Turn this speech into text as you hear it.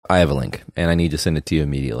I have a link, and I need to send it to you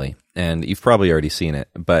immediately. And you've probably already seen it,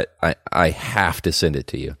 but I have to send it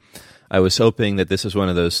to you. I was hoping that this is one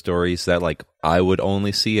of those stories that like I would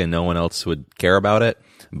only see and no one else would care about it,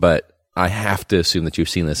 but I have to assume that you've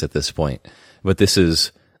seen this at this point. But this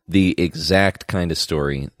is the exact kind of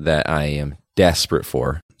story that I am desperate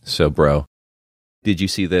for. So, bro, did you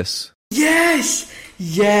see this? Yes!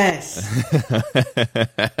 Yes!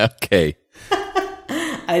 Okay.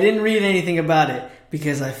 I didn't read anything about it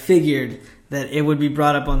because I figured that it would be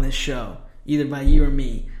brought up on this show, either by you or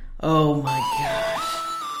me. Oh my gosh.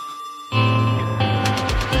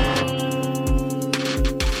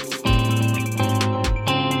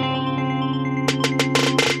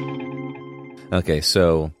 Okay,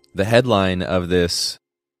 so the headline of this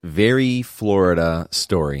very Florida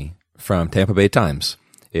story from Tampa Bay Times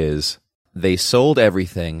is, "They sold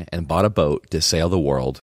everything and bought a boat to sail the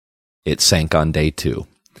world. It sank on day 2.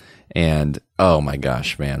 And oh my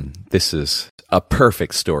gosh, man, this is a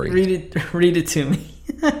perfect story. Read it to me.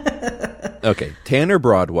 Okay, Tanner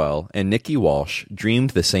Broadwell and Nikki Walsh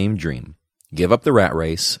dreamed the same dream. Give up the rat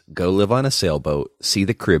race, go live on a sailboat, see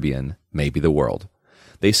the Caribbean, maybe the world.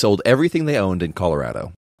 They sold everything they owned in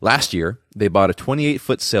Colorado. Last year, they bought a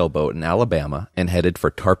 28-foot sailboat in Alabama and headed for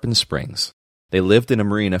Tarpon Springs. They lived in a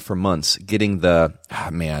marina for months, getting the...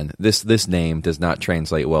 this name does not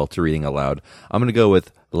translate well to reading aloud. I'm going to go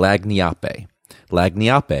with Lagniappe.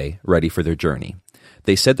 Lagniappe, ready for their journey.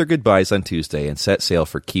 They said their goodbyes on Tuesday and set sail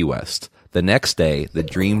for Key West. The next day, the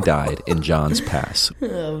dream died in Johns Pass.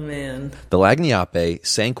 Oh, man. The Lagniappe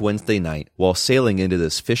sank Wednesday night while sailing into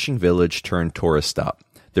this fishing village turned tourist stop.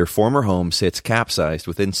 Their former home sits capsized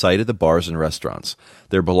within sight of the bars and restaurants.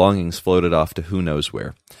 Their belongings floated off to who knows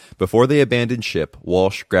where. Before they abandoned ship,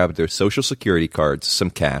 Walsh grabbed their social security cards, some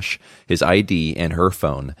cash, his ID, and her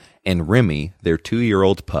phone, and Remy, their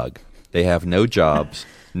 2-year-old pug. They have no jobs,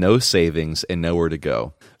 no savings, and nowhere to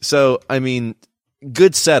go. So, I mean,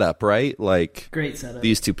 good setup, right? Like, great setup.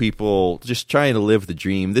 These two people just trying to live the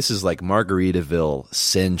dream. This is like Margaritaville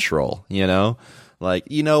Central, you know? Like,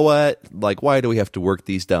 you know what? Like, why do we have to work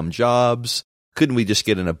these dumb jobs? Couldn't we just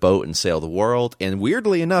get in a boat and sail the world? And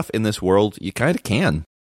weirdly enough, in this world, you kind of can,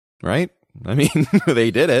 right? I mean,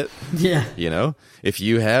 they did it. Yeah. You know, if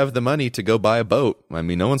you have the money to go buy a boat, I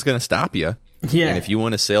mean, no one's going to stop you. Yeah. And if you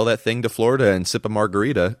want to sail that thing to Florida and sip a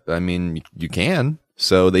margarita, I mean, you can.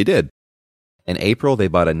 So they did. In April, they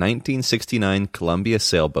bought a 1969 Columbia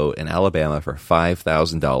sailboat in Alabama for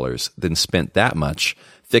 $5,000, then spent that much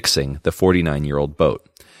fixing the 49-year-old boat.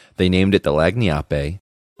 They named it the Lagniappe.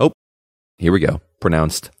 Oh, here we go.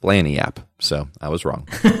 Pronounced Lagniappe. So I was wrong.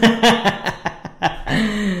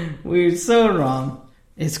 We're so wrong.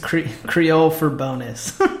 It's Creole for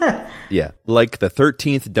bonus. Yeah, like the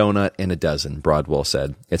 13th donut in a dozen, Broadwell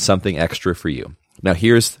said. It's something extra for you. Now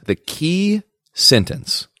here's the key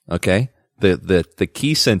sentence, okay? The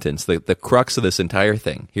key sentence, the crux of this entire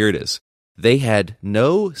thing. Here it is. They had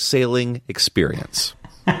no sailing experience.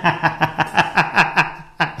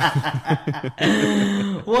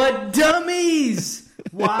 What dummies!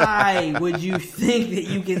 Why would you think that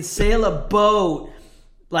you can sail a boat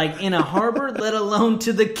like in a harbor, let alone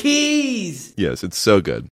to the Keys? Yes, it's so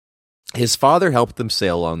good. His father helped them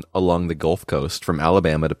sail along the Gulf Coast from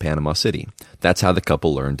Alabama to Panama City. That's how the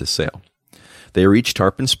couple learned to sail. They reached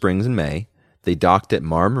Tarpon Springs in May. They docked at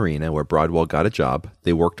Mar Marina, where Broadwell got a job.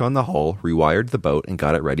 They worked on the hull, rewired the boat, and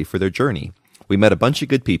got it ready for their journey. We met a bunch of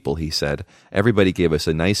good people, he said. Everybody gave us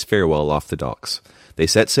a nice farewell off the docks. They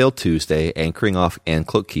set sail Tuesday, anchoring off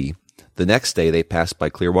Anclote Key. The next day, they passed by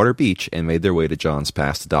Clearwater Beach and made their way to Johns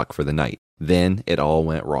Pass to dock for the night. Then it all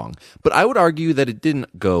went wrong. But I would argue that it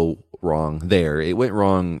didn't go wrong there. It went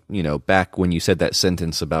wrong, back when you said that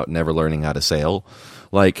sentence about never learning how to sail.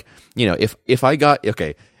 Like, if I got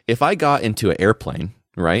into an airplane,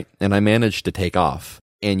 right, and I managed to take off,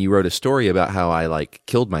 and you wrote a story about how I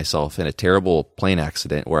killed myself in a terrible plane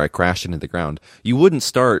accident where I crashed into the ground, you wouldn't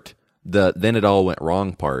start the "then it all went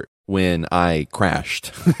wrong" part when I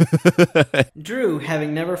crashed. Drew,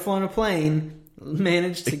 having never flown a plane,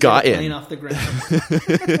 managed to get a plane off the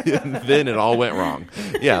ground. Then it all went wrong.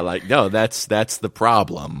 Yeah, no, that's the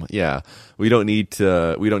problem. Yeah. We don't need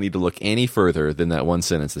to look any further than that one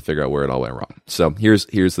sentence to figure out where it all went wrong. So here's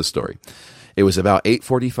the story. It was about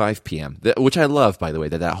 8:45 p.m., which I love, by the way,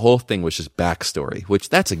 that whole thing was just backstory, which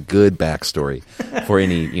that's a good backstory for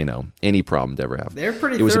any problem to ever have. They're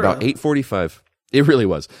pretty It was thorough. about 8:45. It really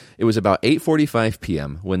was. It was about 8:45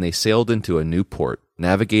 p.m. when they sailed into a new port,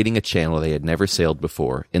 navigating a channel they had never sailed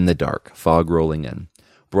before, in the dark, fog rolling in.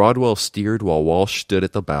 Broadwell steered while Walsh stood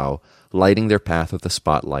at the bow, lighting their path with a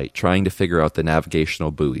spotlight, trying to figure out the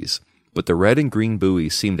navigational buoys. but the red and green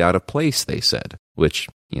buoys seemed out of place, they said. Which,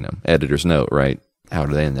 editor's note, right? How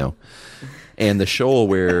do they know? And the shoal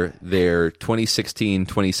where their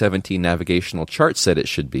 2016-2017 navigational chart said it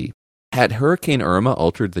should be. Had Hurricane Irma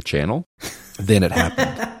altered the channel? Then it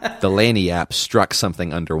happened. The Laniap struck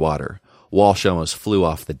something underwater. Walsh almost flew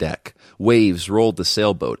off the deck. Waves rolled the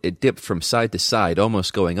sailboat. It dipped from side to side,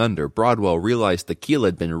 almost going under. Broadwell realized the keel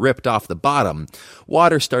had been ripped off the bottom.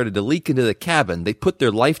 Water started to leak into the cabin. They put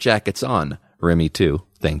their life jackets on. Remy, too.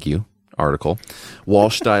 Thank you. Article.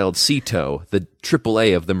 Walsh dialed Sea-Tow, the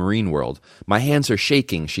AAA of the marine world. My hands are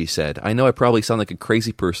shaking, she said. I know I probably sound like a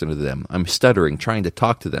crazy person to them. I'm stuttering, trying to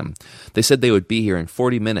talk to them. They said they would be here in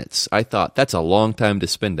 40 minutes. I thought, that's a long time to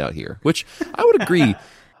spend out here. Which, I would agree.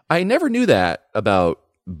 I never knew that about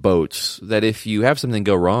boats, that if you have something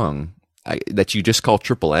go wrong, that you just call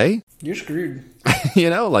AAA? You're screwed.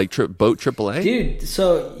 Like boat AAA? Dude,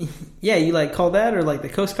 so, yeah, you call that or the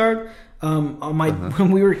Coast Guard?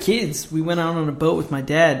 When we were kids, we went out on a boat with my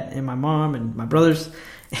dad and my mom and my brothers,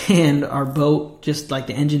 and our boat just,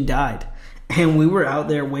 the engine died. And we were out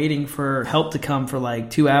there waiting for help to come for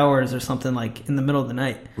 2 hours or something, in the middle of the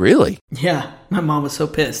night. Really? Yeah, my mom was so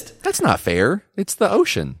pissed. That's not fair. It's the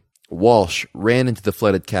ocean. Walsh ran into the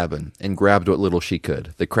flooded cabin and grabbed what little she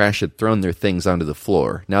could. The crash had thrown their things onto the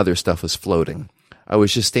floor. Now their stuff was floating. I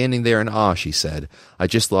was just standing there in awe, she said. I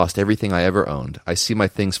just lost everything I ever owned. I see my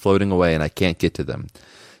things floating away and I can't get to them.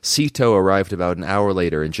 Sea-Tow arrived about an hour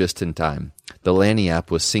later and just in time. The Laniap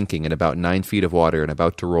was sinking in about 9 feet of water and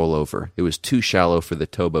about to roll over. It was too shallow for the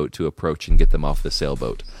towboat to approach and get them off the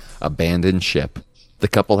sailboat. Abandoned ship. The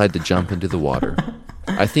couple had to jump into the water.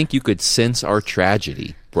 I think you could sense our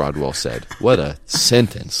tragedy, Broadwell said. What a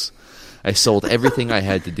sentence. I sold everything I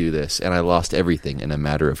had to do this, and I lost everything in a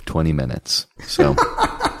matter of 20 minutes. So,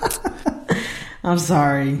 I'm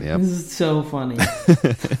sorry. Yep. This is so funny.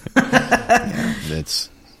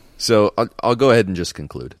 So I'll go ahead and just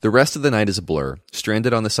conclude. The rest of the night is a blur.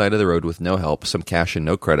 Stranded on the side of the road with no help, some cash and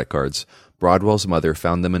no credit cards, Broadwell's mother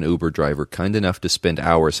found them an Uber driver kind enough to spend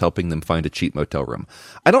hours helping them find a cheap motel room.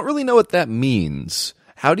 I don't really know what that means.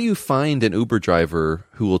 How do you find an Uber driver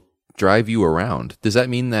who will drive you around? Does that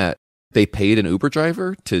mean that they paid an Uber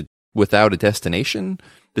driver without a destination?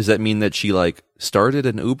 Does that mean that she started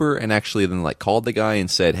an Uber and actually then called the guy and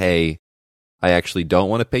said, hey, I actually don't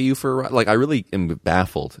want to pay you for a ride? I really am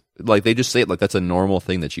baffled. They just say it that's a normal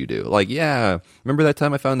thing that you do. Yeah, remember that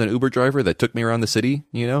time I found an Uber driver that took me around the city,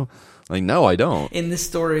 no, I don't. In this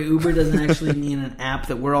story, Uber doesn't actually mean an app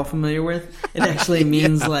that we're all familiar with. It actually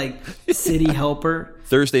means city helper.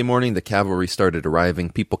 Thursday morning, the cavalry started arriving.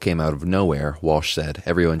 People came out of nowhere, Walsh said.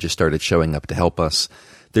 Everyone just started showing up to help us.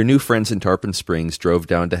 Their new friends in Tarpon Springs drove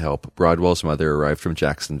down to help. Broadwell's mother arrived from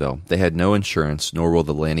Jacksonville. They had no insurance, nor will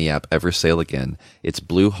the Laniap ever sail again. Its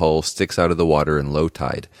blue hull sticks out of the water in low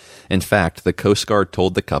tide. In fact, the Coast Guard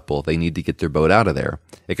told the couple they need to get their boat out of there.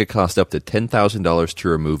 It could cost up to $10,000 to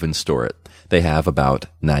remove and store it. They have about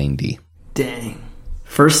 90. Dang.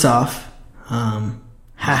 First off,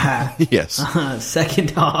 haha. Yes.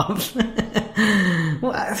 Second off,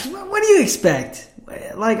 what do you expect?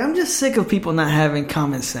 I'm just sick of people not having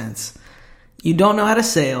common sense. You don't know how to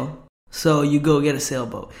sail, so you go get a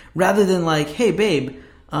sailboat. Rather than hey, babe,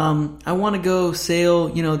 I want to go sail,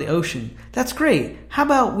 the ocean. That's great. How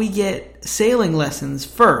about we get sailing lessons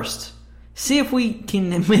first? See if we can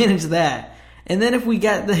manage that. And then if we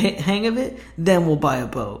got the hang of it, then we'll buy a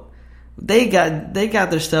boat. They got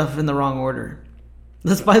their stuff in the wrong order.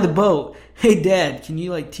 Let's buy the boat. Hey, Dad, can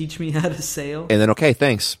you teach me how to sail? And then, okay,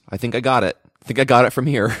 thanks. I think I got it. From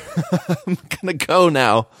here. I'm going to go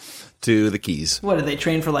now to the Keys. What, did they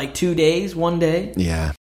train for 2 days, 1 day?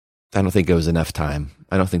 Yeah. I don't think it was enough time.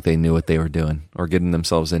 I don't think they knew what they were doing or getting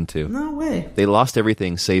themselves into. No way. They lost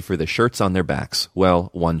everything save for the shirts on their backs. Well,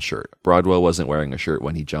 one shirt. Broadwell wasn't wearing a shirt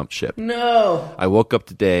when he jumped ship. No. I woke up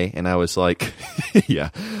today and I was like, yeah.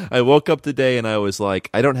 I woke up today and I was like,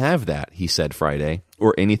 I don't have that, he said Friday,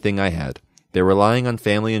 or anything I had. They're relying on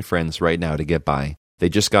family and friends right now to get by. They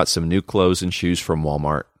just got some new clothes and shoes from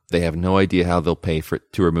Walmart. They have no idea how they'll pay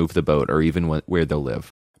to remove the boat or even where they'll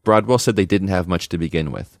live. Broadwell said they didn't have much to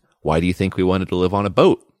begin with. Why do you think we wanted to live on a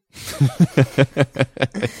boat?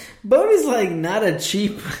 Boat is not a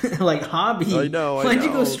cheap hobby. I know. Why'd you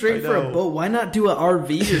go straight for a boat? Why not do an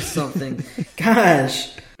RV or something?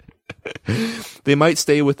 Gosh. They might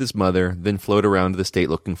stay with his mother, then float around the state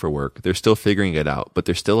looking for work. They're still figuring it out, but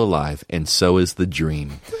they're still alive, and so is the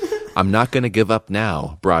dream. I'm not going to give up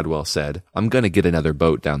now, Broadwell said. I'm going to get another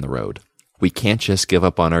boat down the road. We can't just give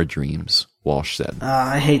up on our dreams, Walsh said.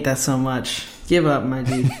 I hate that so much. Give up, my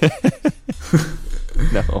dude.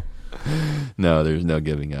 No. No, there's no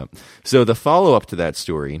giving up. So the follow-up to that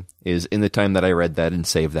story is, in the time that I read that and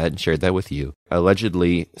saved that and shared that with you,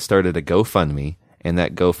 allegedly started a GoFundMe, and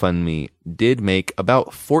that GoFundMe did make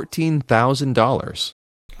about $14,000.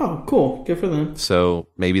 Oh, cool. Good for them. So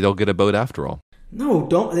maybe they'll get a boat after all. No,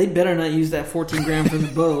 don't. They better not use that 14 grand for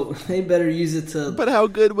the boat. They better use it to... But how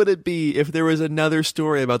good would it be if there was another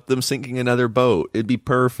story about them sinking another boat? It'd be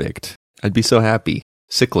perfect. I'd be so happy.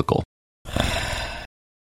 Cyclical.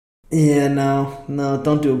 Yeah, no,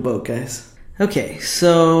 don't do a boat, guys. Okay,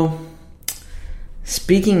 so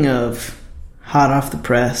speaking of hot off the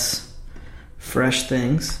press, fresh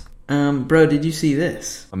things, bro, did you see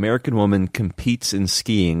this? American woman competes in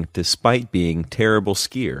skiing despite being terrible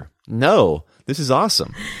skier. No, this is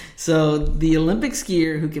awesome. So the Olympic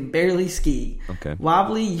skier who can barely ski,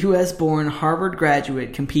 wobbly U.S.-born Harvard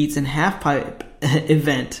graduate, competes in half-pipe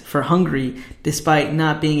event for Hungary despite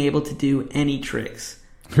not being able to do any tricks.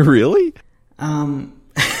 Really?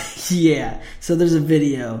 Yeah. So there's a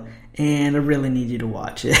video, and I really need you to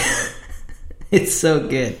watch it. It's so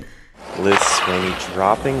good. Liz Sweeney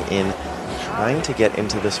dropping in, trying to get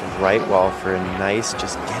into this right wall for a nice,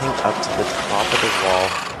 just getting up to the top of the wall,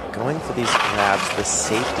 going for these grabs, the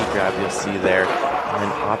safety grab you'll see there, and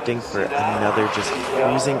then opting for another, just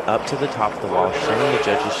cruising up to the top of the wall, showing the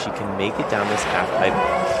judges she can make it down this half pipe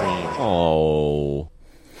clean. Oh.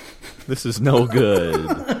 This is no good.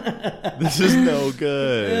 This is no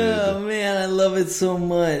good. Oh, man, I love it so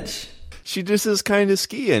much. She just is kind of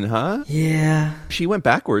skiing, huh? Yeah. She went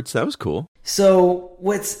backwards. That was cool. So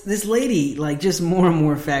what's this lady, like, just more and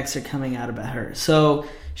more facts are coming out about her. So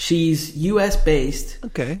she's U.S. based.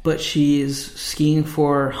 Okay. But she is skiing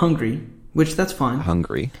for Hungary, which that's fine.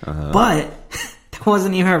 Hungary. But that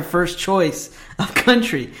wasn't even her first choice of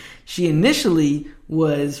country. She initially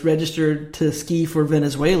was registered to ski for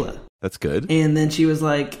Venezuela. That's good. And then she was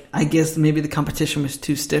like, I guess maybe the competition was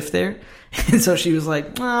too stiff there. And so she was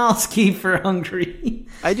like, well, I'll ski for Hungary.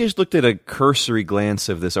 I just looked at a cursory glance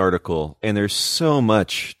of this article, and there's so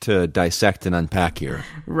much to dissect and unpack here.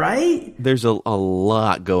 Right? There's a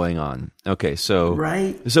lot going on. Okay, so...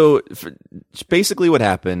 Right. So basically what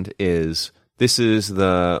happened is, this is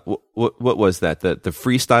the... What was that? The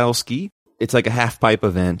freestyle ski? It's like a half-pipe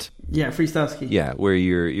event. Yeah, freestyle ski. Yeah, where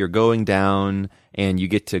you're going down, and you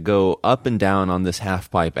get to go up and down on this half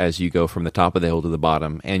pipe as you go from the top of the hill to the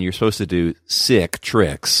bottom, and you're supposed to do sick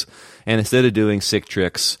tricks. And instead of doing sick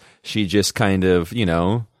tricks, she just kind of,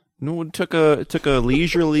 took a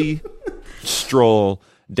leisurely stroll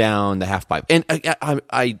down the half pipe. And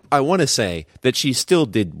I want to say that she still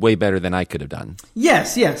did way better than I could have done.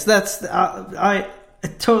 Yes, that's I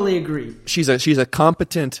totally agree. She's a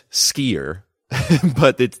competent skier.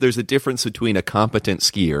 But there's a difference between a competent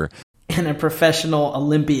skier and a professional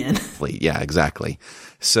Olympian. Yeah, exactly.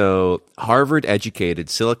 So Harvard-educated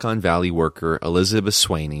Silicon Valley worker Elizabeth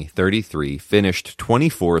Sweeney, 33, finished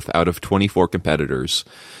 24th out of 24 competitors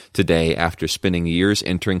today after spending years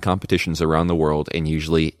entering competitions around the world and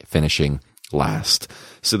usually finishing last.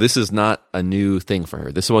 So this is not a new thing for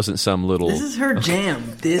her. This wasn't some little... This is her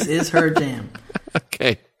jam. This is her jam.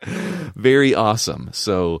 Okay. Very awesome.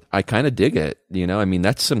 So I kind of dig it. I mean,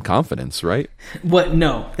 that's some confidence, right? What?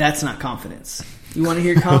 No, that's not confidence. You want to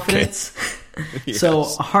hear confidence? Yes. So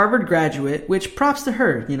a Harvard graduate, which props to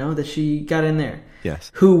her, that she got in there.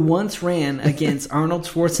 Yes. Who once ran against Arnold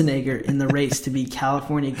Schwarzenegger in the race to be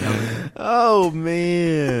California governor. Oh,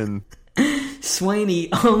 man. Sweeney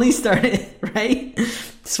only started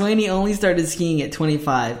skiing at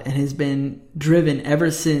 25 and has been driven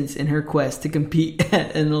ever since in her quest to compete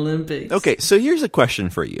at an Olympics. Okay, so here's a question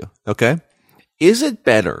for you, okay? Is it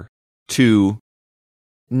better to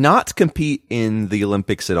not compete in the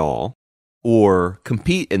Olympics at all, or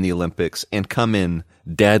compete in the Olympics and come in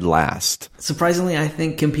dead last? Surprisingly, I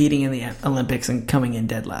think competing in the Olympics and coming in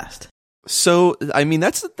dead last. So, I mean,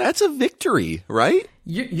 that's a victory, right?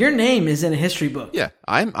 Your name is in a history book. Yeah,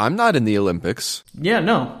 I'm not in the Olympics. Yeah,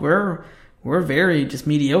 no, we're very just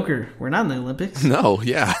mediocre. We're not in the Olympics. No,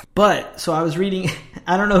 yeah. But, so I was reading,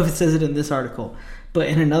 I don't know if it says it in this article, but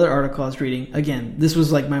in another article I was reading, again, this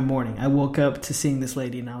was like my morning. I woke up to seeing this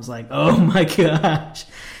lady and I was like, oh my gosh.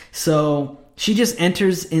 So she just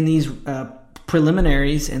enters in these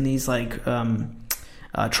preliminaries and these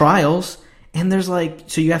trials. And there's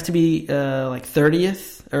so you have to be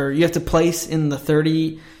 30th, or you have to place in the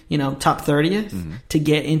top 30th to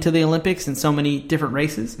get into the Olympics in so many different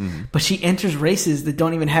races. Mm-hmm. But she enters races that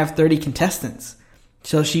don't even have 30 contestants.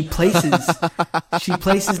 So she places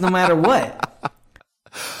no matter what.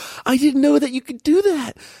 I didn't know that you could do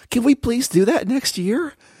that. Can we please do that next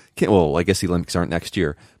year? Well, I guess the Olympics aren't next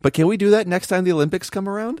year, but can we do that next time the Olympics come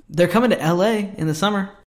around? They're coming to LA in the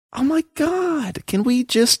summer. Oh my God. Can we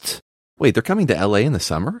just... Wait, they're coming to LA in the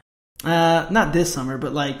summer? Not this summer,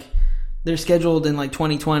 but like they're scheduled in like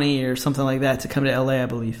 2020 or something like that to come to LA, I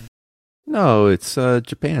believe. No, it's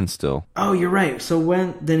Japan still. Oh, you're right. So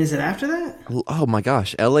then is it after that? Oh my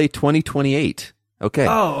gosh, LA 2028. Okay.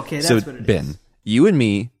 Oh, okay, that's what it is. Ben, you and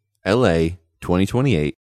me, LA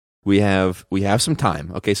 2028. We have some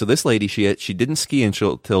time. Okay, so this lady, she didn't ski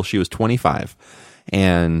until she was 25,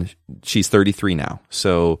 and she's 33 now.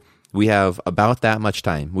 So we have about that much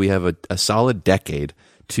time. We have a solid decade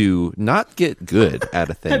to not get good at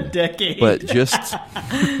a thing. A decade. But just...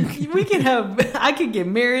 I could get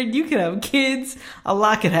married, you could have kids. A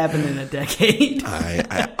lot could happen in a decade.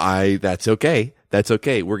 That's okay. That's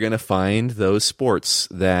okay. We're going to find those sports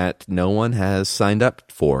that no one has signed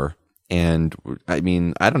up for. And I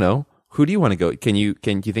mean, I don't know. Who do you want to go? Can you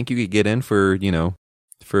think you could get in for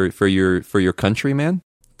your country, man?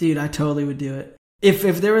 Dude, I totally would do it.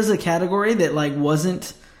 If there was a category that like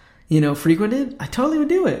wasn't, frequented, I totally would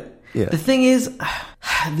do it. Yeah. The thing is,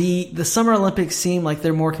 the Summer Olympics seem like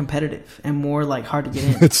they're more competitive and more like hard to get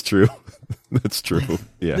in. That's true. That's true.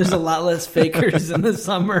 Yeah. There's a lot less fakers in the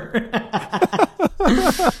summer.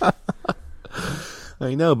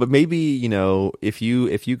 I know, but maybe, if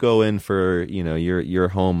you go in for, your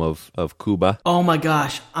home of Cuba. Oh my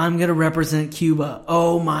gosh, I'm going to represent Cuba.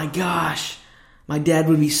 Oh my gosh. My dad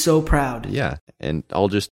would be so proud. Yeah, and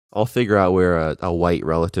I'll figure out where a white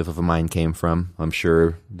relative of mine came from. I'm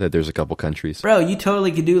sure that there's a couple countries. Bro, you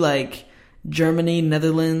totally could do like Germany,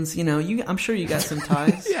 Netherlands, I'm sure you got some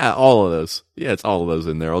ties. Yeah, all of those. Yeah, it's all of those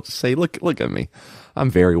in there. I'll just say, look at me. I'm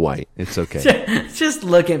very white. It's okay. Just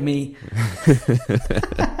look at me.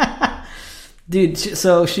 Dude,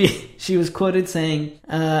 so she was quoted saying,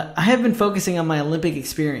 I have been focusing on my Olympic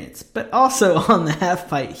experience, but also on the half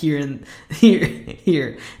pipe here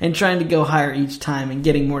and trying to go higher each time and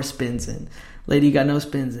getting more spins in. Lady, you got no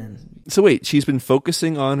spins in. So wait, she's been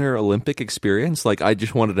focusing on her Olympic experience? Like, I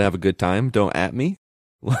just wanted to have a good time, don't at me?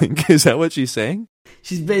 Like, is that what she's saying?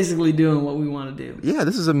 She's basically doing what we want to do. Yeah,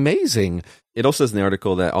 this is amazing. It also says in the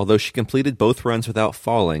article that although she completed both runs without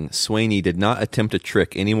falling, Swaney did not attempt a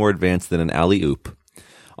trick any more advanced than an alley-oop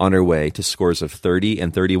on her way to scores of 30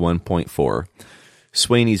 and 31.4.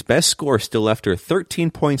 Swaney's best score still left her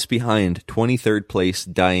 13 points behind 23rd place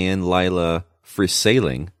Diane Lila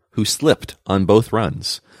Frisaling, who slipped on both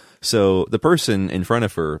runs. So the person in front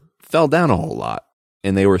of her fell down a whole lot,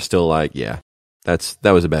 and they were still like, yeah, that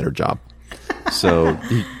was a better job. So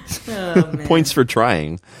points for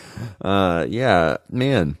trying. Yeah,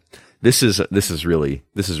 man, this is really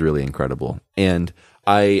incredible. And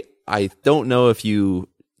I don't know if you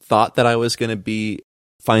thought that I was going to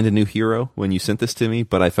find a new hero when you sent this to me,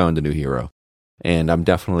 but I found a new hero, and I'm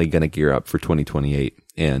definitely going to gear up for 2028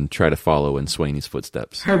 and try to follow in Swaney's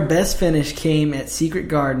footsteps. Her best finish came at Secret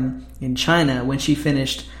Garden in China when she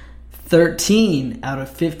finished 13 out of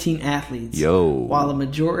 15 athletes. While a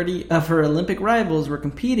majority of her Olympic rivals were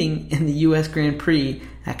competing in the U.S. Grand Prix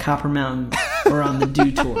at Copper Mountain or on the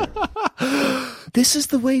Dew Tour. This is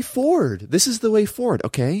the way forward.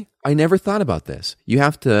 Okay. I never thought about this. You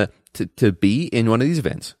have to be in one of these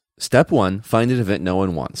events. Step one, find an event no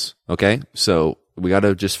one wants. Okay. So we got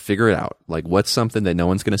to just figure it out. Like, what's something that no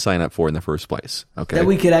one's going to sign up for in the first place? Okay. That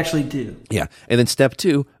we could actually do. Yeah. And then step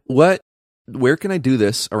two, where can I do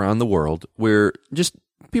this around the world where just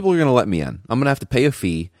people are going to let me in? I'm going to have to pay a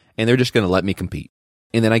fee, and they're just going to let me compete.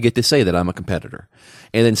 And then I get to say that I'm a competitor.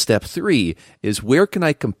 And then step three is, where can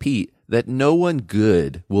I compete that no one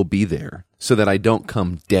good will be there so that I don't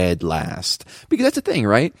come dead last? Because that's the thing,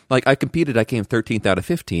 right? Like, I competed, I came 13th out of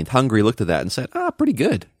 15th. Hungary looked at that and said, pretty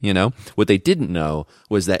good. What they didn't know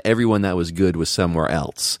was that everyone that was good was somewhere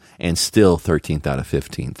else, and still 13th out of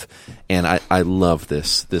 15th. And I love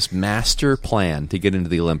this master plan to get into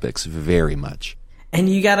the Olympics very much. And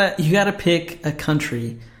you gotta pick a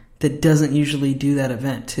country that doesn't usually do that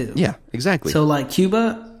event too. Yeah, exactly. So like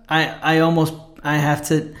Cuba, I have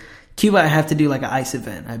to do like an ice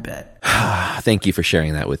event, I bet. Thank you for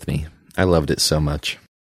sharing that with me. I loved it so much.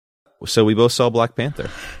 So we both saw Black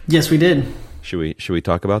Panther. Yes, we did. Should we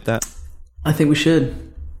talk about that? I think we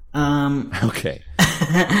should. Okay.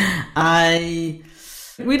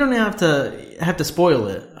 We don't have to spoil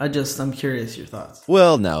it. I'm curious your thoughts.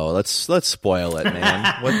 Well, no, let's spoil it,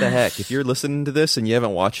 man. What the heck? If you're listening to this and you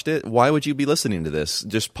haven't watched it, why would you be listening to this?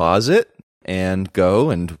 Just pause it and go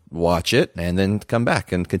and watch it, and then come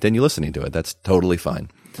back and continue listening to it. That's totally fine.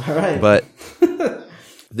 All right. But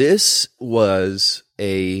this was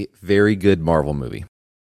a very good Marvel movie,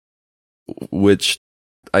 which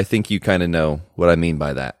I think you kind of know what I mean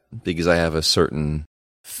by that, because I have a certain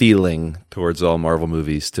feeling towards all Marvel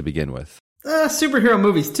movies to begin with. Superhero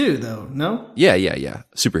movies too, though, no? Yeah.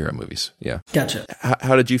 Superhero movies, yeah. Gotcha.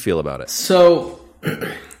 How did you feel about it? So,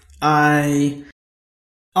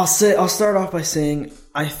 I'll start off by saying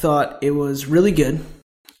I thought it was really good,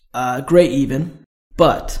 great even,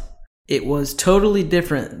 but it was totally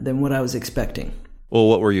different than what I was expecting. Well,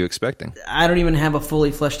 what were you expecting? I don't even have a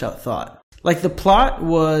fully fleshed out thought. Like, the plot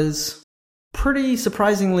was pretty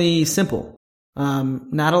surprisingly simple.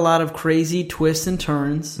 Not a lot of crazy twists and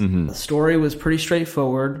turns. Mm-hmm. The story was pretty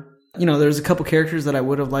straightforward. There's a couple characters that I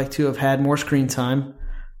would have liked to have had more screen time.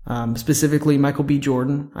 Specifically Michael B.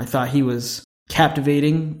 Jordan. I thought he was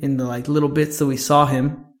captivating in the little bits that we saw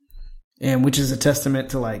him, and which is a testament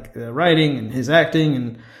to the writing and his acting,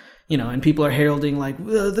 and and people are heralding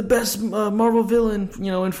the best Marvel villain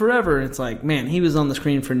in forever. And it's man, he was on the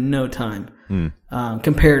screen for no time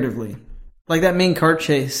comparatively. Like that main car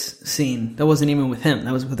chase scene, that wasn't even with him.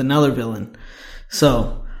 That was with another villain.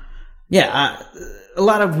 So, yeah, a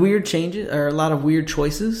lot of weird changes, or a lot of weird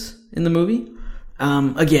choices in the movie.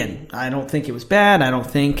 Again, I don't think it was bad. I don't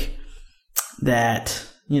think that,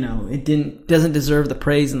 it doesn't deserve the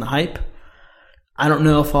praise and the hype. I don't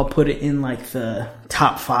know if I'll put it in the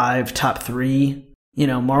top 5, top 3,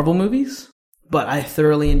 Marvel movies, but I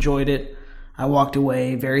thoroughly enjoyed it. I walked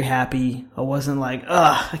away very happy. I wasn't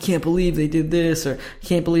I can't believe they did this, or I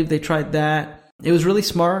can't believe they tried that. It was really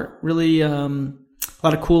smart, really, a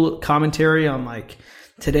lot of cool commentary on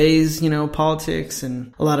today's, politics,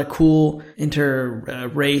 and a lot of cool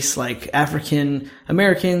inter-race, African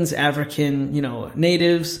Americans, African,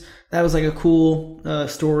 natives. That was a cool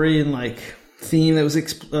story and theme that was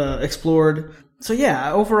explored. So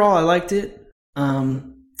yeah, overall I liked it.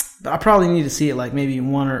 I probably need to see it maybe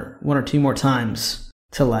one or two more times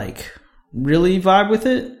to really vibe with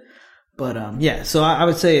it. But yeah, so I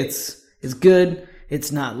would say it's good.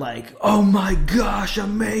 It's not oh my gosh,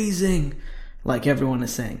 amazing, like everyone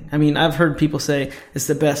is saying. I mean, I've heard people say it's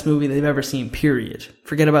the best movie they've ever seen, period.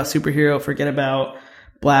 Forget about superhero, forget about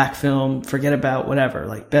black film, forget about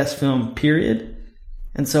whatever, best film, period.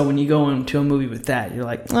 And so when you go into a movie with that, you're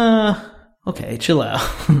okay, chill out.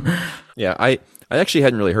 Yeah, I actually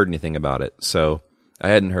hadn't really heard anything about it, so I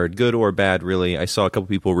hadn't heard good or bad, really. I saw a couple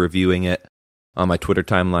people reviewing it on my Twitter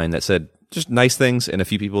timeline that said just nice things, and a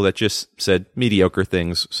few people that just said mediocre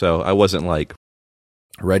things, so I wasn't,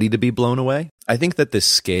 ready to be blown away. I think that the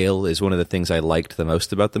scale is one of the things I liked the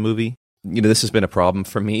most about the movie. This has been a problem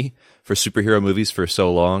for me for superhero movies for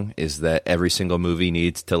so long, is that every single movie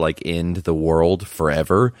needs to end the world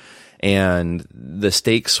forever. And the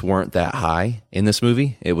stakes weren't that high in this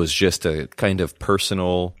movie. It was just a kind of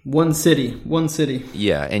personal one city.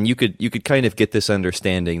 Yeah, and you could kind of get this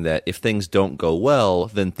understanding that if things don't go well,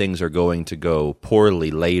 then things are going to go poorly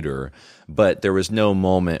later. But there was no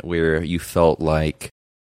moment where you felt like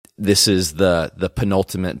this is the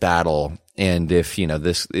penultimate battle, and if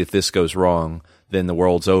this goes wrong, then the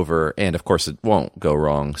world's over, and of course it won't go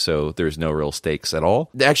wrong, so there's no real stakes at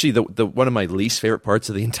all. Actually, the one of my least favorite parts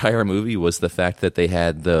of the entire movie was the fact that they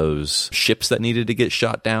had those ships that needed to get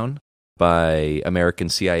shot down by American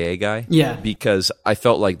CIA guy. Yeah. Because I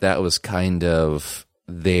felt like that was kind of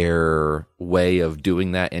their way of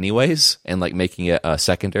doing that anyways, and making it a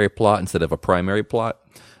secondary plot instead of a primary plot.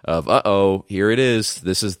 Of, here it is.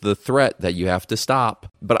 This is the threat that you have to stop.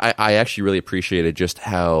 But I actually really appreciated just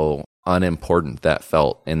how unimportant that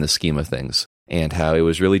felt in the scheme of things, and how it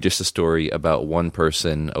was really just a story about one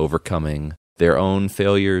person overcoming their own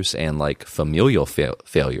failures and familial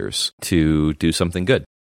failures to do something good.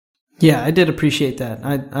 Yeah, I did appreciate that.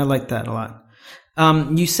 I like that a lot.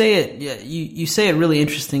 You say it. You say it really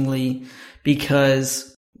interestingly,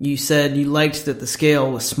 because you said you liked that the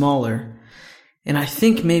scale was smaller. And I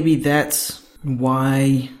think maybe that's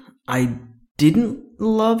why I didn't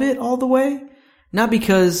love it all the way. Not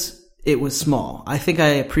because it was small. I think I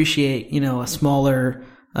appreciate, a smaller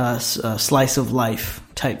slice of life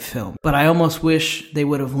type film. But I almost wish they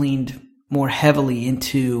would have leaned more heavily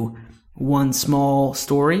into one small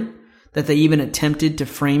story, that they even attempted to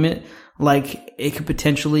frame it like it could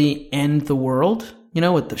potentially end the world,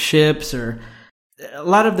 with the ships, or a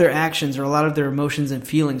lot of their actions or a lot of their emotions and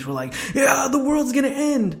feelings were yeah, the world's going to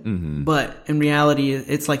end. Mm-hmm. But in reality,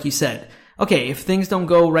 it's like you said, okay, if things don't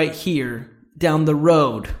go right here, down the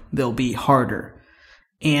road, they'll be harder.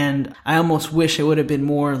 And I almost wish it would have been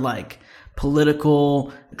more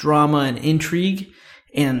political drama and intrigue,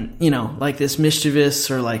 and, this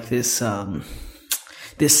mischievous, or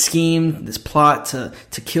this scheme, this plot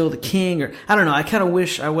to kill the king, or I don't know. I kind of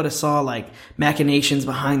wish I would have saw machinations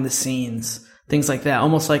behind the scenes things like that,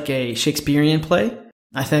 almost like a Shakespearean play.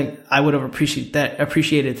 I think I would have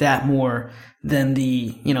appreciated that more than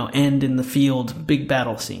the, end in the field, big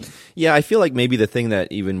battle scene. Yeah, I feel like maybe the thing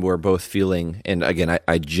that even we're both feeling, and again,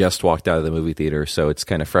 I just walked out of the movie theater, so it's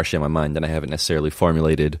kind of fresh in my mind, and I haven't necessarily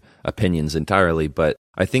formulated opinions entirely, but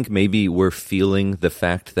I think maybe we're feeling the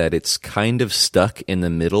fact that it's kind of stuck in the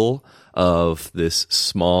middle of this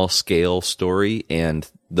small scale story and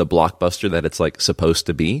the blockbuster that it's like supposed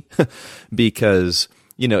to be. Because,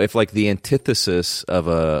 if like the antithesis of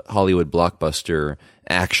a Hollywood blockbuster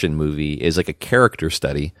action movie is like a character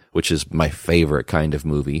study, which is my favorite kind of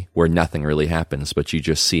movie where nothing really happens, but you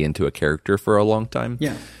just see into a character for a long time.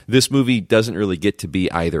 Yeah. This movie doesn't really get to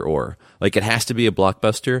be either or. Like, it has to be a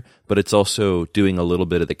blockbuster, but it's also doing a little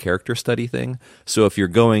bit of the character study thing. So if you're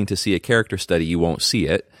going to see a character study, you won't see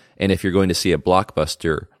it. And if you're going to see a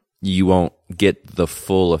blockbuster, you won't get the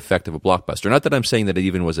full effect of a blockbuster. Not that I'm saying that it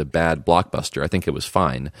even was a bad blockbuster. I think it was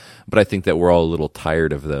fine. But I think that we're all a little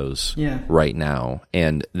tired of those right now.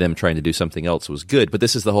 And them trying to do something else was good. But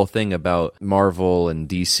this is the whole thing about Marvel and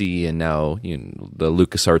DC and now the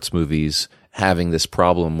LucasArts movies having this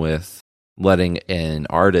problem with letting an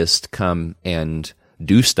artist come and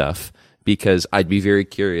do stuff. Because I'd be very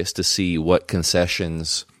curious to see what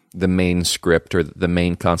concessions the main script or the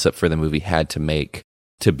main concept for the movie had to make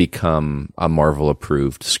to become a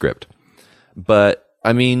Marvel-approved script. But,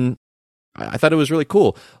 I mean, I thought it was really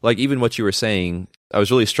cool. Like, even what you were saying, I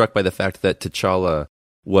was really struck by the fact that T'Challa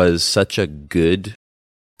was such a good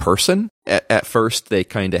person. At first, they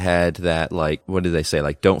kind of had that, like, what did they say?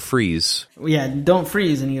 Like, don't freeze. Yeah, don't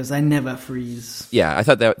freeze. And he goes, I never freeze. Yeah, I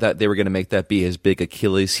thought that they were going to make that be his big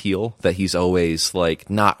Achilles heel, that he's always, like,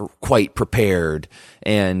 not quite prepared.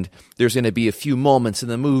 And there's going to be a few moments in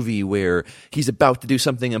the movie where he's about to do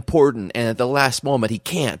something important, and at the last moment he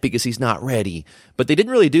can't because he's not ready. But they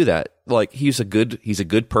didn't really do that. Like, he's a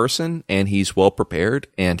good person, and he's well prepared,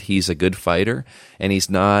 and he's a good fighter, and he's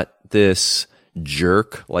not this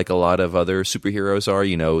jerk like a lot of other superheroes are.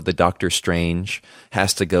 The Doctor Strange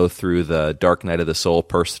has to go through the Dark Night of the Soul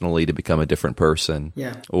personally to become a different person.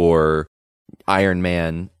 Yeah. Or Iron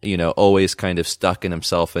Man, always kind of stuck in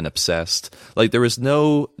himself and obsessed. Like, there was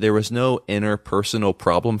no interpersonal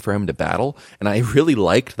problem for him to battle, and I really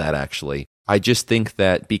liked that, actually. I just think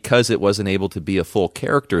that because it wasn't able to be a full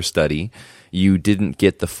character study, you didn't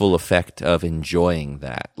get the full effect of enjoying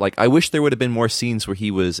that. Like, I wish there would have been more scenes where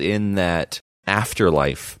he was in that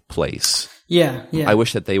afterlife place. Yeah. I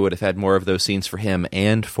wish that they would have had more of those scenes for him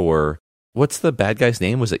and for, what's the bad guy's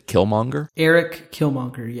name? Was it Killmonger? Eric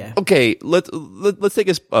Killmonger, yeah. Okay, let's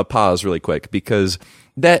take a pause really quick, because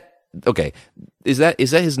is that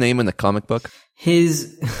his name in the comic book?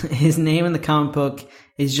 His name in the comic book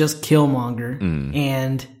is just Killmonger,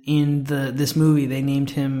 and in this movie they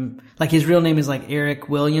named him, like, his real name is like Eric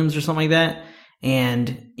Williams or something like that.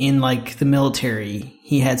 And in, like, the military,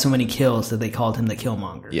 he had so many kills that they called him the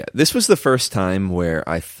Killmonger. Yeah, this was the first time where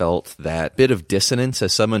I felt that bit of dissonance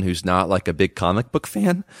as someone who's not, like, a big comic book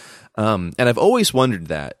fan. And I've always wondered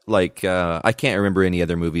that. Like, I can't remember any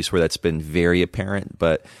other movies where that's been very apparent,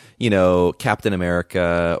 but, Captain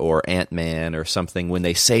America or Ant-Man or something, when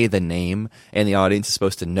they say the name and the audience is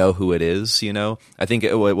supposed to know who it is, I think,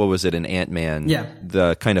 what was it in Ant-Man? Yeah.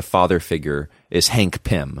 The kind of father figure is Hank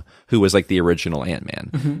Pym, who was like the original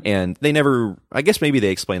Ant-Man. And they never, I guess maybe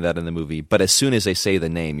they explained that in the movie, but as soon as they say the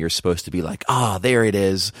name, you're supposed to be like, there it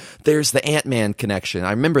is. There's the Ant-Man connection.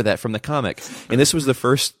 I remember that from the comic. And this was the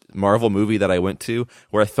first Marvel movie that I went to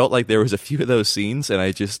where I felt like there was a few of those scenes and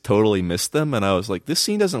I just totally missed them. And I was like, this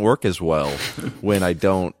scene doesn't work as well when I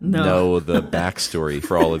don't know the backstory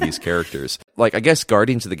for all of these characters. Like, I guess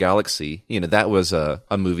Guardians of the Galaxy, that was a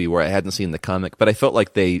movie where I hadn't seen the comic, but I felt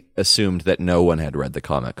like they assumed that no one had read the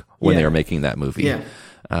comic when they were making that movie. Yeah.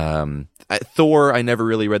 Thor, I never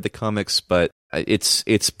really read the comics, but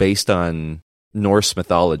it's based on Norse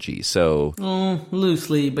mythology, so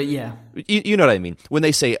loosely, but yeah, you know what I mean. When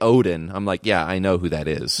they say Odin, I'm like, yeah, I know who that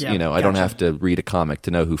is. Yeah, I don't have to read a comic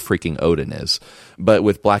to know who freaking Odin is. But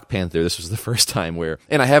with Black Panther, this was the first time where,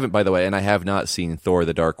 and I haven't, by the way, and I have not seen Thor: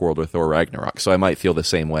 The Dark World or Thor: Ragnarok, so I might feel the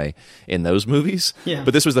same way in those movies. Yeah.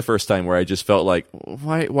 But this was the first time where I just felt like,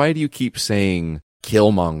 why do you keep saying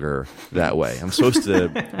Killmonger that way? I'm supposed to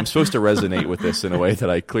resonate with this in a way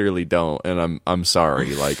that I clearly don't, and I'm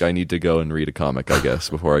sorry. Like, I need to go and read a comic, I guess,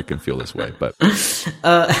 before I can feel this way. But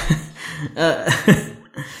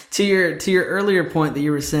to your earlier point that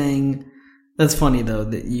you were saying, that's funny though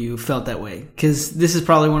that you felt that way, because this is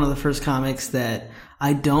probably one of the first comics that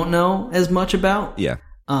I don't know as much about. Yeah.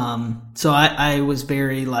 So I was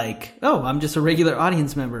very like, I'm just a regular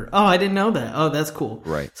audience member. Oh, I didn't know that. Oh, that's cool.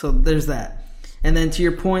 Right. So there's that. And then to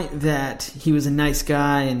your point that he was a nice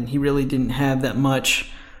guy and he really didn't have that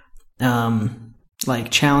much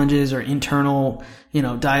like challenges or internal,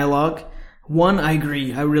 dialogue. One, I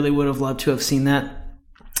agree. I really would have loved to have seen that.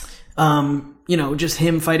 Just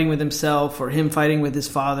him fighting with himself or him fighting with his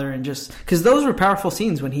father, and just because those were powerful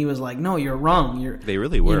scenes when he was like, "No, you're wrong." They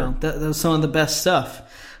really were. That was some of the best stuff.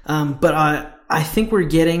 But I think we're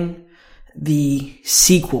getting the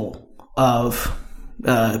sequel of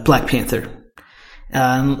Black Panther.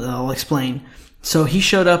 I'll explain. So he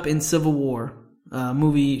showed up in Civil War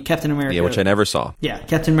movie, Captain America. Yeah, which I never saw. Yeah,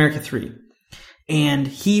 Captain America 3. And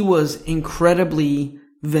he was incredibly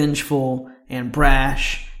vengeful and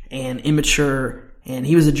brash and immature, and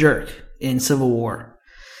he was a jerk in Civil War.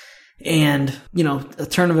 And, a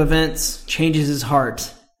turn of events changes his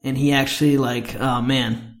heart, and he actually oh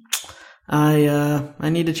man, I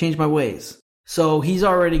need to change my ways. So he's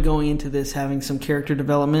already going into this having some character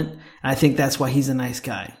development, and I think that's why he's a nice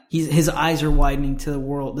guy. His eyes are widening to the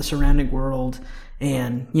world, the surrounding world,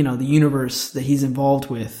 and, the universe that he's involved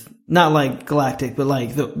with. Not like galactic, but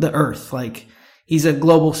like the Earth. Like, he's a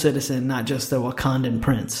global citizen, not just a Wakandan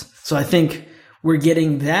prince. So I think we're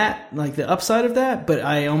getting that, like the upside of that, but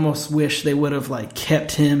I almost wish they would have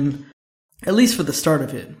kept him, at least for the start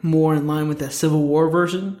of it, more in line with that Civil War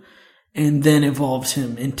version, and then evolved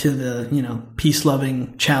him into the,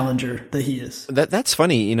 peace-loving challenger that he is. That's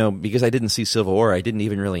funny, because I didn't see Civil War. I didn't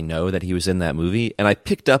even really know that he was in that movie. And I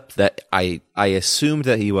picked up that I assumed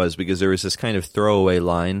that he was, because there was this kind of throwaway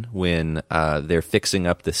line when they're fixing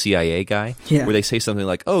up the CIA guy, where they say something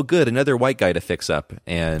like, "Oh, good, another white guy to fix up."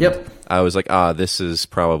 And I was like, this is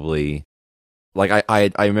probably...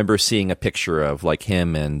 I remember seeing a picture of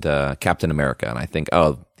him and Captain America, and I think,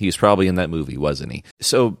 he's probably in that movie, wasn't he?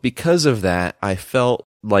 So because of that, I felt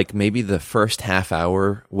like maybe the first half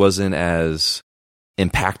hour wasn't as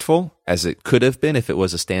impactful as it could have been if it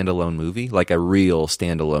was a standalone movie, like a real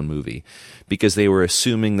standalone movie, because they were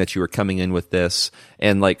assuming that you were coming in with this.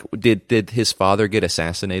 And did his father get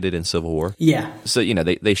assassinated in Civil War? Yeah. So,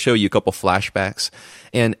 they show you a couple flashbacks,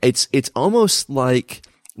 and it's almost like...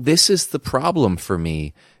 This is the problem for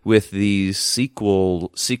me with these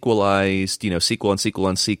sequelized, sequel on sequel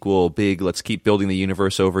on sequel, big, let's keep building the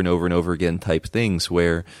universe over and over and over again type things,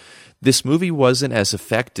 where this movie wasn't as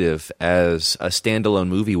effective as a standalone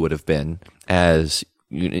movie would have been, as,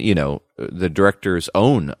 the director's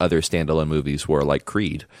own other standalone movies were, like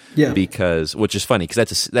Creed. Yeah. Which is funny,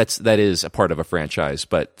 because that is a part of a franchise,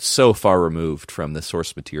 but so far removed from the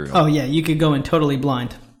source material. Oh yeah, you could go in totally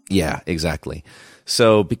blind. Yeah, exactly.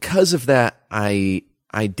 So because of that, I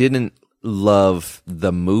didn't love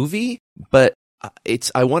the movie, but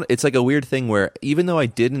it's like a weird thing where even though I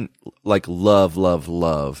didn't love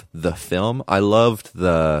the film, I loved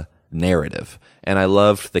the narrative, and I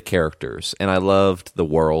loved the characters, and I loved the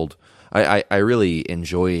world. I really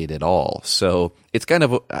enjoyed it all. So it's kind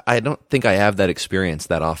of, I don't think I have that experience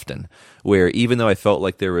that often, where even though I felt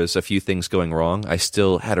like there was a few things going wrong, I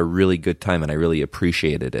still had a really good time, and I really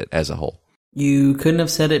appreciated it as a whole. You couldn't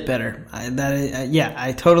have said it better.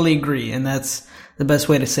 I totally agree, and that's the best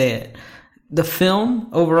way to say it. The film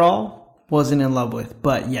overall wasn't in love with,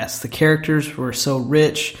 but yes, the characters were so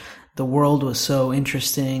rich, the world was so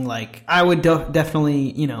interesting. I would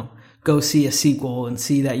definitely, go see a sequel and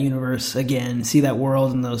see that universe again, see that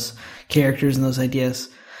world and those characters and those ideas.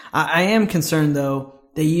 I am concerned though,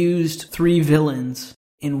 they used 3 villains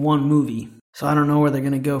in one movie. So I don't know where they're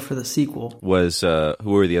going to go for the sequel. Who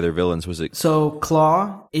were the other villains? Was it? So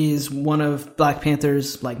Claw is one of Black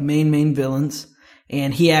Panther's main villains,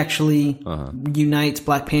 and he actually unites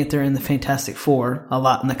Black Panther and the Fantastic Four a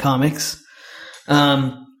lot in the comics.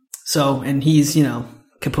 And he's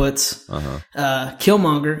kaputs.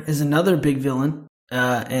 Killmonger is another big villain,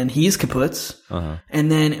 and he's kaputs.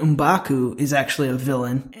 And then M'Baku is actually a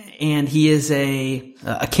villain, and he is a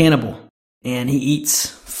cannibal, and he eats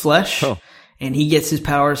flesh. Oh. And he gets his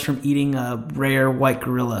powers from eating a rare white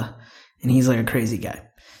gorilla. And he's like a crazy guy.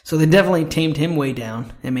 So they definitely tamed him way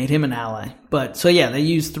down and made him an ally. But so yeah, they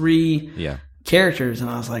used 3 characters.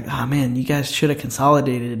 And I was like, oh man, you guys should have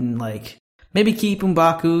consolidated and maybe keep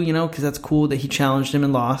M'Baku, because that's cool that he challenged him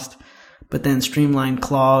and lost. But then streamline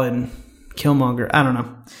Claw and Killmonger. I don't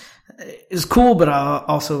know. It was cool, but I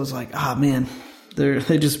also was like, oh man,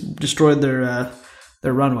 they just destroyed their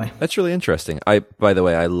runway. That's really interesting. By the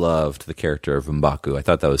way, I loved the character of M'Baku. I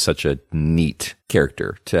thought that was such a neat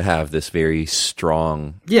character to have, this very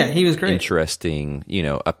strong, he was great, interesting,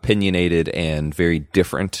 opinionated and very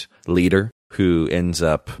different leader who ends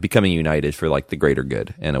up becoming united for the greater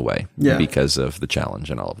good in a way, because of the challenge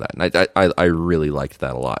and all of that. And I really liked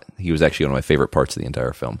that a lot. He was actually one of my favorite parts of the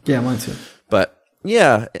entire film. Yeah, mine too. But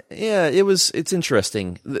Yeah, it's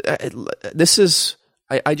interesting. This is,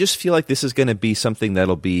 I just feel like this is going to be something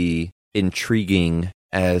that'll be intriguing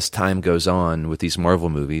as time goes on with these Marvel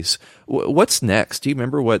movies. What's next? Do you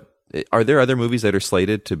remember are there other movies that are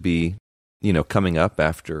slated to be, coming up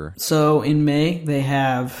after? So in May, they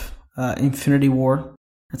have Infinity War.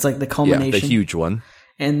 It's like the culmination. Yeah, the huge one.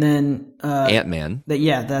 And then Ant-Man.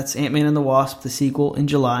 That's Ant-Man and the Wasp, the sequel, in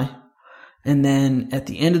July. And then at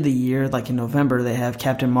the end of the year, like in November, they have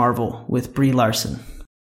Captain Marvel with Brie Larson.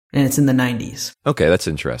 And it's in the 90s. Okay, that's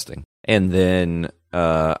interesting. And then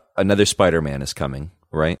another Spider-Man is coming,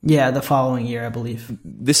 right? Yeah, the following year, I believe.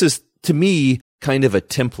 This is, to me, kind of a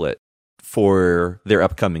template for their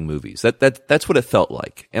upcoming movies. That's what it felt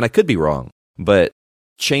like. And I could be wrong, but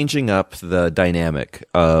changing up the dynamic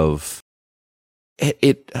of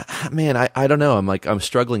it, man, I don't know. I'm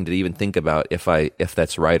struggling to even think about if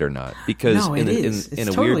that's right or not, because no, in a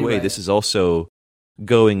totally weird way, right. This is also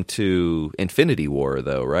going to Infinity War,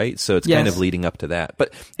 though, right? So it's kind of leading up to that,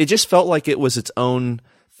 but it just felt like it was its own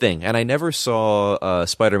thing. And I never saw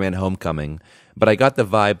Spider-Man: Homecoming, but I got the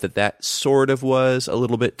vibe that sort of was a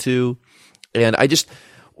little bit too. And I just,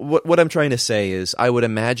 what I'm trying to say is, I would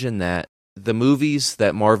imagine that the movies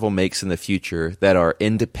that Marvel makes in the future that are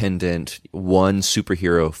independent one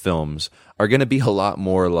superhero films are going to be a lot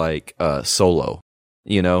more like Solo,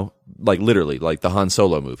 like literally like the Han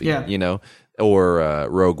Solo movie, or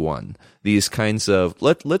Rogue One. These kinds of,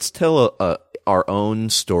 let's tell our own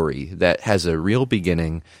story that has a real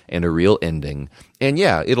beginning and a real ending. And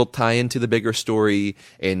yeah, it'll tie into the bigger story,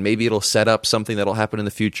 and maybe it'll set up something that'll happen in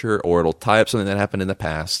the future, or it'll tie up something that happened in the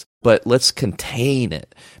past. But let's contain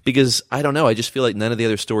it, because I don't know, I just feel like none of the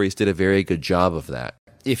other stories did a very good job of that.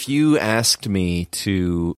 If you asked me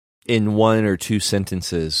to, in 1 or 2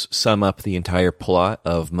 sentences, sum up the entire plot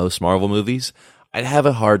of most Marvel movies, I'd have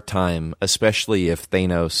a hard time, especially if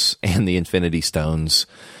Thanos and the Infinity Stones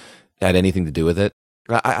had anything to do with it.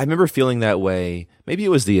 I remember feeling that way. Maybe it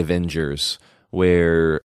was the Avengers,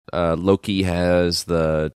 where Loki has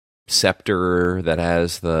the scepter that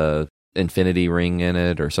has the Infinity Ring in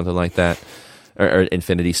it, or something like that, or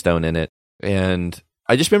Infinity Stone in it. And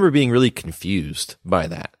I just remember being really confused by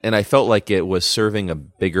that. And I felt like it was serving a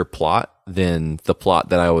bigger plot than the plot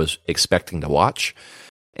that I was expecting to watch.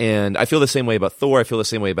 And I feel the same way about Thor. I feel the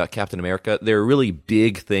same way about Captain America. There are really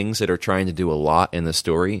big things that are trying to do a lot in the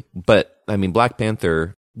story. But, I mean, Black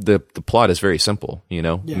Panther, the plot is very simple,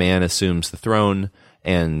 Yeah. Man assumes the throne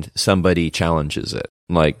and somebody challenges it.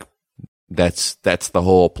 Like, that's the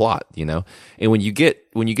whole plot, And when you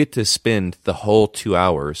get to spend the whole 2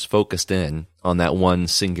 hours focused in on that one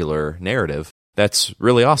singular narrative, that's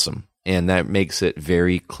really awesome. And that makes it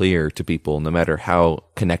very clear to people, no matter how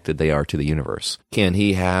connected they are to the universe. Can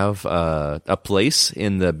he have a place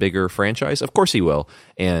in the bigger franchise? Of course he will.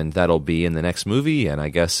 And that'll be in the next movie, and I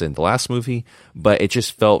guess in the last movie. But it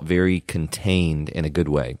just felt very contained in a good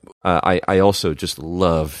way. I also just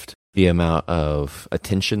loved the amount of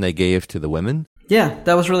attention they gave to the women. Yeah,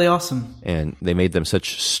 that was really awesome. And they made them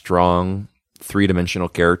such strong, three-dimensional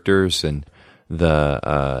characters, and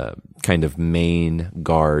the kind of main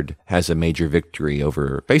guard has a major victory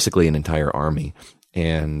over basically an entire army.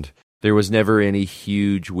 And there was never any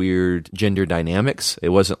huge, weird gender dynamics. It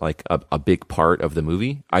wasn't like a big part of the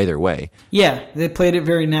movie either way. Yeah, they played it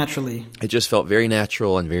very naturally. It just felt very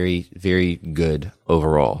natural and very, very good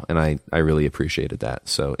overall. And I really appreciated that.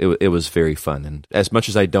 So it was very fun. And as much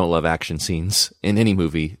as I don't love action scenes in any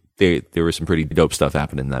movie, there was some pretty dope stuff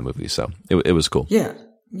happening in that movie. So it was cool. Yeah.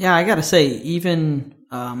 Yeah, I gotta say, even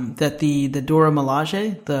that the Dora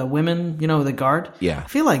Milaje, the women, the guard, yeah, I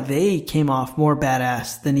feel like they came off more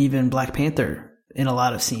badass than even Black Panther in a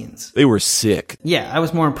lot of scenes. They were sick. Yeah, I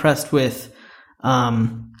was more impressed with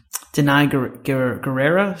Denai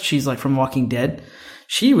Guerrera. She's like from Walking Dead.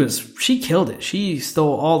 She killed it. She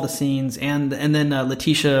stole all the scenes, and then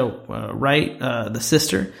Letitia Wright, the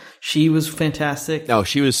sister, she was fantastic. Oh,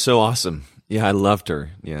 she was so awesome. Yeah, I loved her.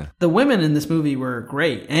 Yeah. The women in this movie were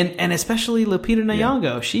great. And especially Lupita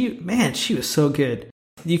Nyong'o. Yeah. She was so good.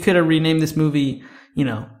 You could have renamed this movie,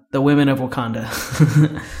 The Women of Wakanda.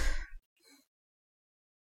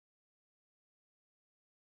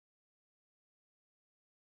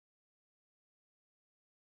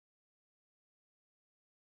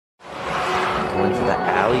 Going for the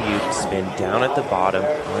alley-oop spin down at the bottom,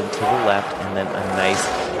 on to the left, and then a nice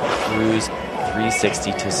cruise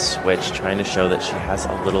 360 to switch, trying to show that she has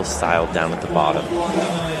a little style down at the bottom.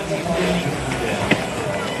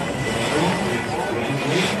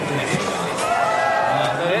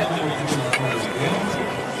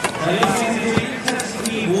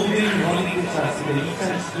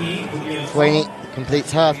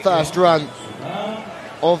 completes her first run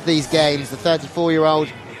of these games. The 34-year-old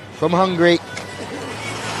from Hungary.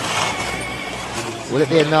 Will it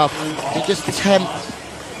be enough to just tempt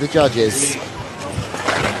the judges?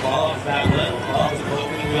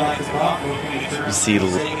 You see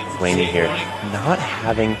Laney here not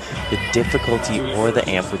having the difficulty or the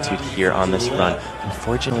amplitude here on this run.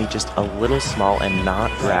 Unfortunately, just a little small and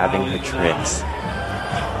not grabbing her tricks.